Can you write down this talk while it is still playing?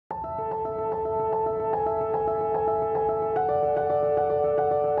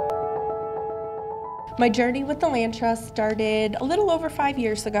My journey with the land trust started a little over 5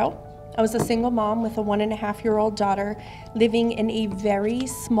 years ago. I was a single mom with a 1.5-year-old daughter living in a very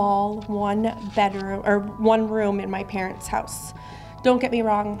small one room in my parents' house. Don't get me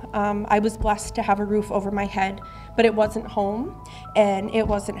wrong, I was blessed to have a roof over my head, but it wasn't home and it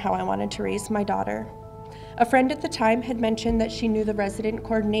wasn't how I wanted to raise my daughter. A friend at the time had mentioned that she knew the resident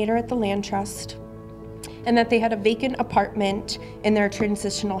coordinator at the land trust and that they had a vacant apartment in their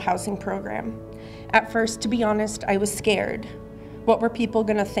transitional housing program. At first, to be honest, I was scared. What were people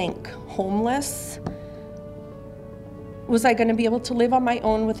gonna think? Homeless? Was I gonna be able to live on my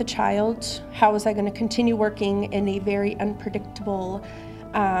own with a child? How was I gonna continue working in a very unpredictable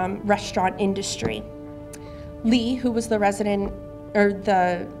restaurant industry? Lee, who was the resident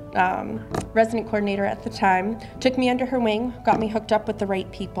coordinator at the time, took me under her wing, got me hooked up with the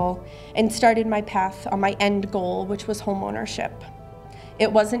right people, and started my path on my end goal, which was homeownership. It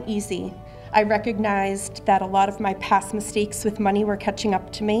wasn't easy. I recognized that a lot of my past mistakes with money were catching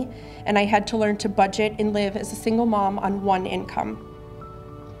up to me, and I had to learn to budget and live as a single mom on one income.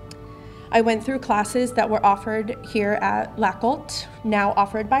 I went through classes that were offered here at Laconia, now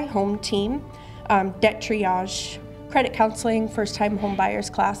offered by Home Team, debt triage, credit counseling, first-time home buyers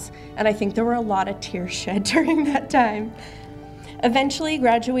class, and I think there were a lot of tears shed during that time. Eventually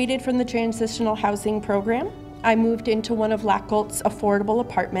graduated from the transitional housing program. I moved into one of Laconia's affordable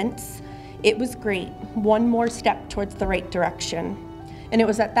apartments. It was great, one more step towards the right direction. And it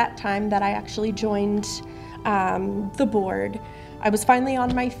was at that time that I actually joined the board. I was finally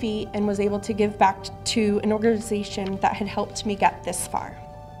on my feet and was able to give back to an organization that had helped me get this far.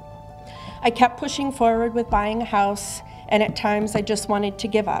 I kept pushing forward with buying a house, and at times I just wanted to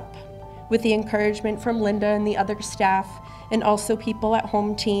give up. With the encouragement from Linda and the other staff, and also people at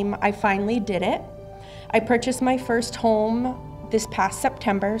Home Team, I finally did it. I purchased my first home this past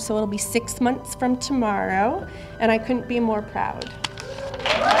September, so it'll be 6 months from tomorrow, and I couldn't be more proud.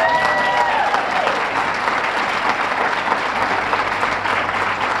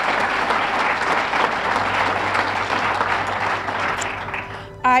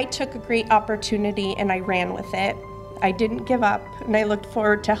 I took a great opportunity and I ran with it. I didn't give up, and I looked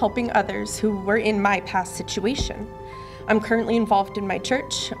forward to helping others who were in my past situation. I'm currently involved in my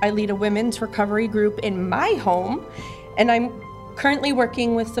church. I lead a women's recovery group in my home, and I'm currently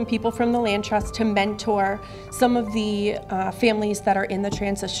working with some people from the Land Trust to mentor some of the families that are in the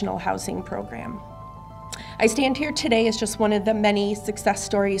transitional housing program. I stand here today as just one of the many success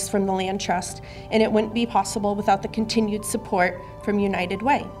stories from the Land Trust, and it wouldn't be possible without the continued support from United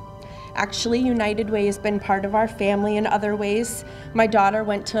Way. Actually, United Way has been part of our family in other ways. My daughter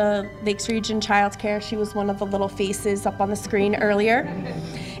went to Lakes Region Childcare. She was one of the little faces up on the screen earlier.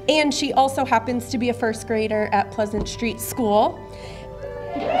 And she also happens to be a first grader at Pleasant Street School.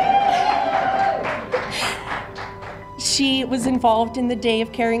 She was involved in the day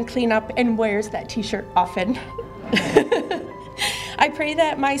of caring cleanup and wears that t-shirt often. I pray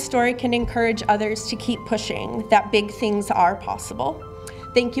that my story can encourage others to keep pushing, that big things are possible.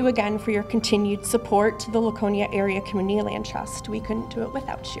 Thank you again for your continued support to the Laconia Area Community Land Trust. We couldn't do it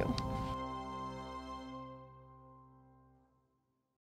without you.